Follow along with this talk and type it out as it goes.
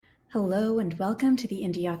Hello and welcome to the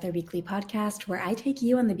Indie Author Weekly podcast, where I take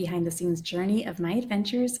you on the behind-the-scenes journey of my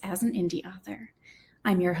adventures as an indie author.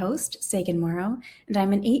 I'm your host, Sagan Morrow, and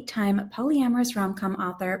I'm an 8-time polyamorous rom-com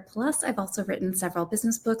author, plus I've also written several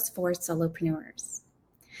business books for solopreneurs.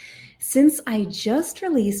 Since I just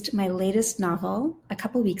released my latest novel a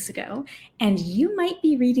couple weeks ago, and you might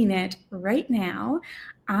be reading it right now,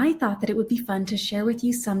 I thought that it would be fun to share with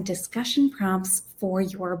you some discussion prompts for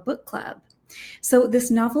your book club. So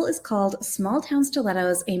this novel is called Small Town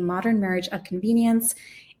Stilettos, A Modern Marriage of Convenience.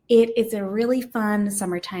 It is a really fun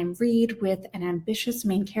summertime read with an ambitious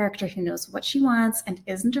main character who knows what she wants and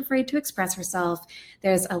isn't afraid to express herself.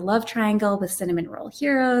 There's a love triangle with cinnamon roll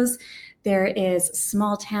heroes. There is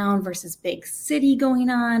small town versus big city going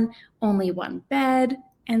on, only one bed,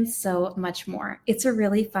 and so much more. It's a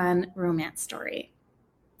really fun romance story.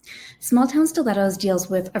 Small Town Stilettos deals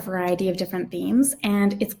with a variety of different themes,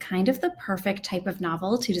 and it's kind of the perfect type of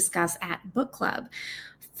novel to discuss at book club.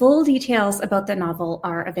 Full details about the novel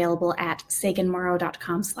are available at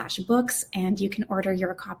saganmorrow.com/books, and you can order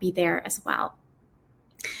your copy there as well.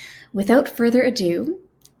 Without further ado,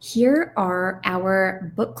 here are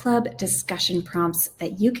our book club discussion prompts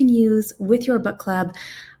that you can use with your book club.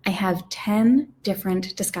 I have 10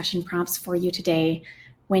 different discussion prompts for you today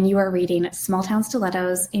when you are reading Small Town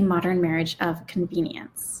Stilettos, A Modern Marriage of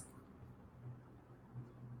Convenience.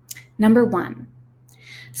 Number 1,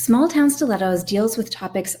 Small Town Stilettos deals with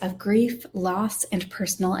topics of grief, loss, and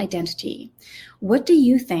personal identity. What do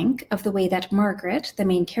you think of the way that Margaret, the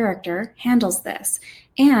main character, handles this,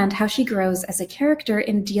 and how she grows as a character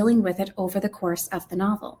in dealing with it over the course of the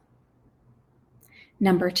novel?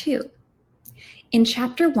 Number 2, in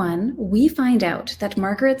Chapter 1, we find out that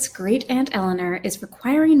Margaret's great-aunt Eleanor is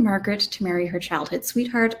requiring Margaret to marry her childhood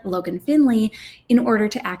sweetheart, Logan Finley, in order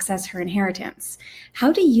to access her inheritance.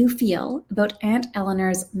 How do you feel about Aunt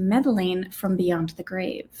Eleanor's meddling from beyond the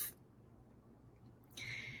grave?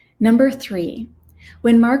 Number 3,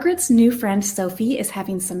 when Margaret's new friend Sophie is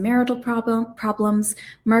having some marital problems,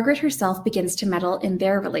 Margaret herself begins to meddle in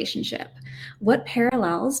their relationship. What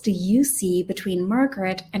parallels do you see between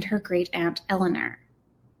Margaret and her great-aunt Eleanor?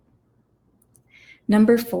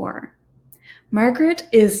 Number 4, Margaret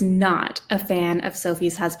is not a fan of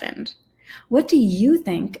Sophie's husband. What do you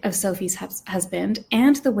think of Sophie's husband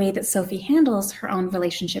and the way that Sophie handles her own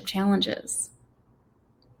relationship challenges?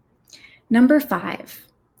 Number 5,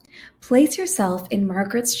 place yourself in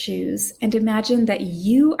Margaret's shoes and imagine that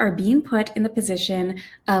you are being put in the position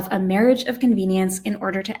of a marriage of convenience in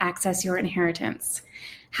order to access your inheritance.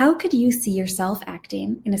 How could you see yourself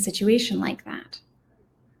acting in a situation like that?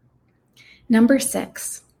 Number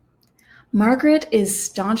 6, Margaret is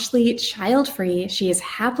staunchly child-free. She is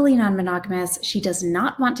happily non-monogamous. She does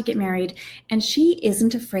not want to get married, and she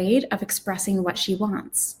isn't afraid of expressing what she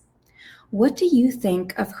wants. What do you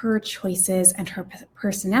think of her choices and her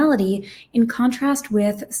personality in contrast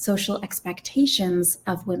with social expectations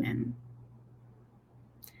of women?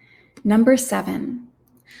 Number 7,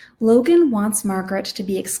 Logan wants Margaret to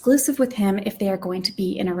be exclusive with him if they are going to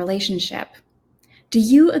be in a relationship. Do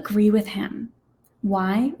you agree with him?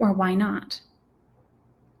 Why or why not?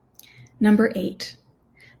 Number 8,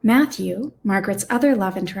 Matthew, Margaret's other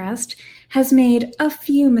love interest, has made a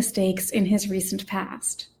few mistakes in his recent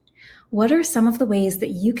past. What are some of the ways that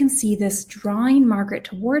you can see this drawing Margaret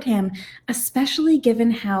toward him, especially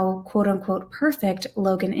given how quote-unquote perfect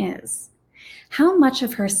Logan is? How much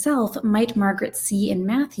of herself might Margaret see in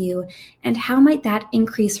Matthew, and how might that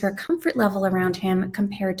increase her comfort level around him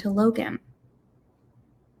compared to Logan?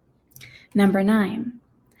 Number 9,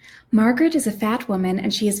 Margaret is a fat woman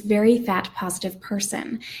and she is a very fat-positive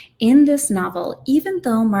person. In this novel, even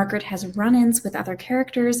though Margaret has run-ins with other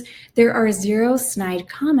characters, there are 0 snide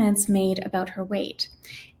comments made about her weight.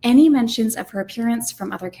 Any mentions of her appearance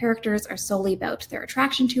from other characters are solely about their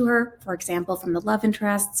attraction to her, for example, from the love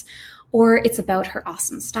interests, or it's about her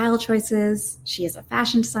awesome style choices. She is a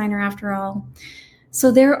fashion designer after all. So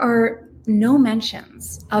there are no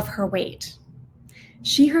mentions of her weight.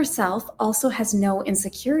 She herself also has no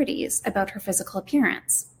insecurities about her physical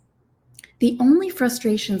appearance. The only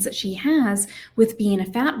frustrations that she has with being a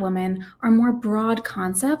fat woman are more broad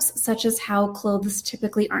concepts, such as how clothes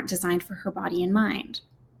typically aren't designed for her body and mind.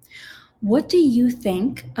 What do you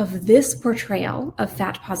think of this portrayal of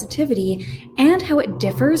fat positivity and how it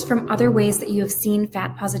differs from other ways that you have seen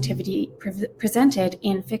fat positivity presented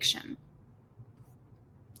in fiction?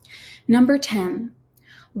 Number 10,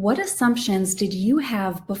 what assumptions did you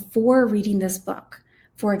have before reading this book?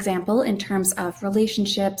 For example, in terms of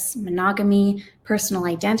relationships, monogamy, personal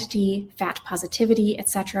identity, fat positivity,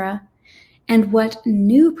 etc. And what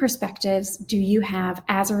new perspectives do you have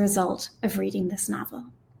as a result of reading this novel?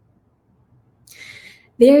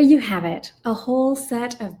 There you have it, a whole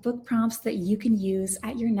set of book prompts that you can use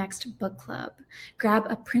at your next book club. Grab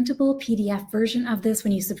a printable PDF version of this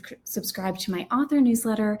when you subscribe to my author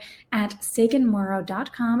newsletter at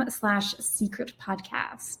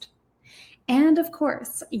saganmorrow.com/secretpodcast. And of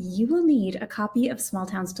course, you will need a copy of Small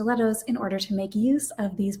Town Stilettos in order to make use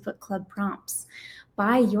of these book club prompts.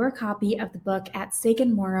 Buy your copy of the book at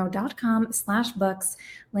saganmorrow.com/books.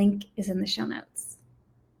 Link is in the show notes.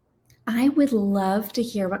 I would love to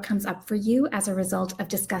hear what comes up for you as a result of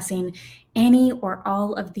discussing any or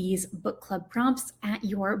all of these book club prompts at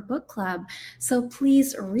your book club. So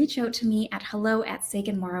please reach out to me at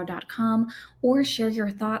hello@saganmorrow.com or share your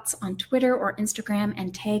thoughts on Twitter or Instagram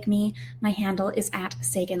and tag me. My handle is at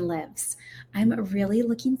SaganLives. I'm really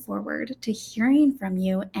looking forward to hearing from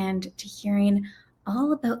you and to hearing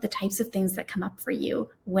all about the types of things that come up for you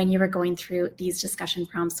when you are going through these discussion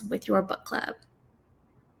prompts with your book club.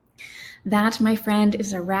 That, my friend,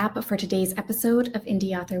 is a wrap for today's episode of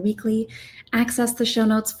Indie Author Weekly. Access the show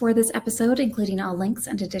notes for this episode, including all links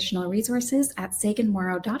and additional resources at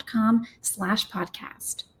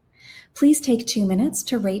saganmorrow.com/podcast. Please take 2 minutes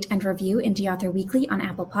to rate and review Indie Author Weekly on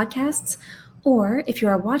Apple Podcasts, or if you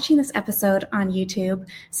are watching this episode on YouTube,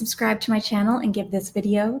 subscribe to my channel and give this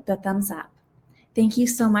video the thumbs up. Thank you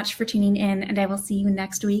so much for tuning in, and I will see you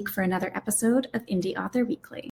next week for another episode of Indie Author Weekly.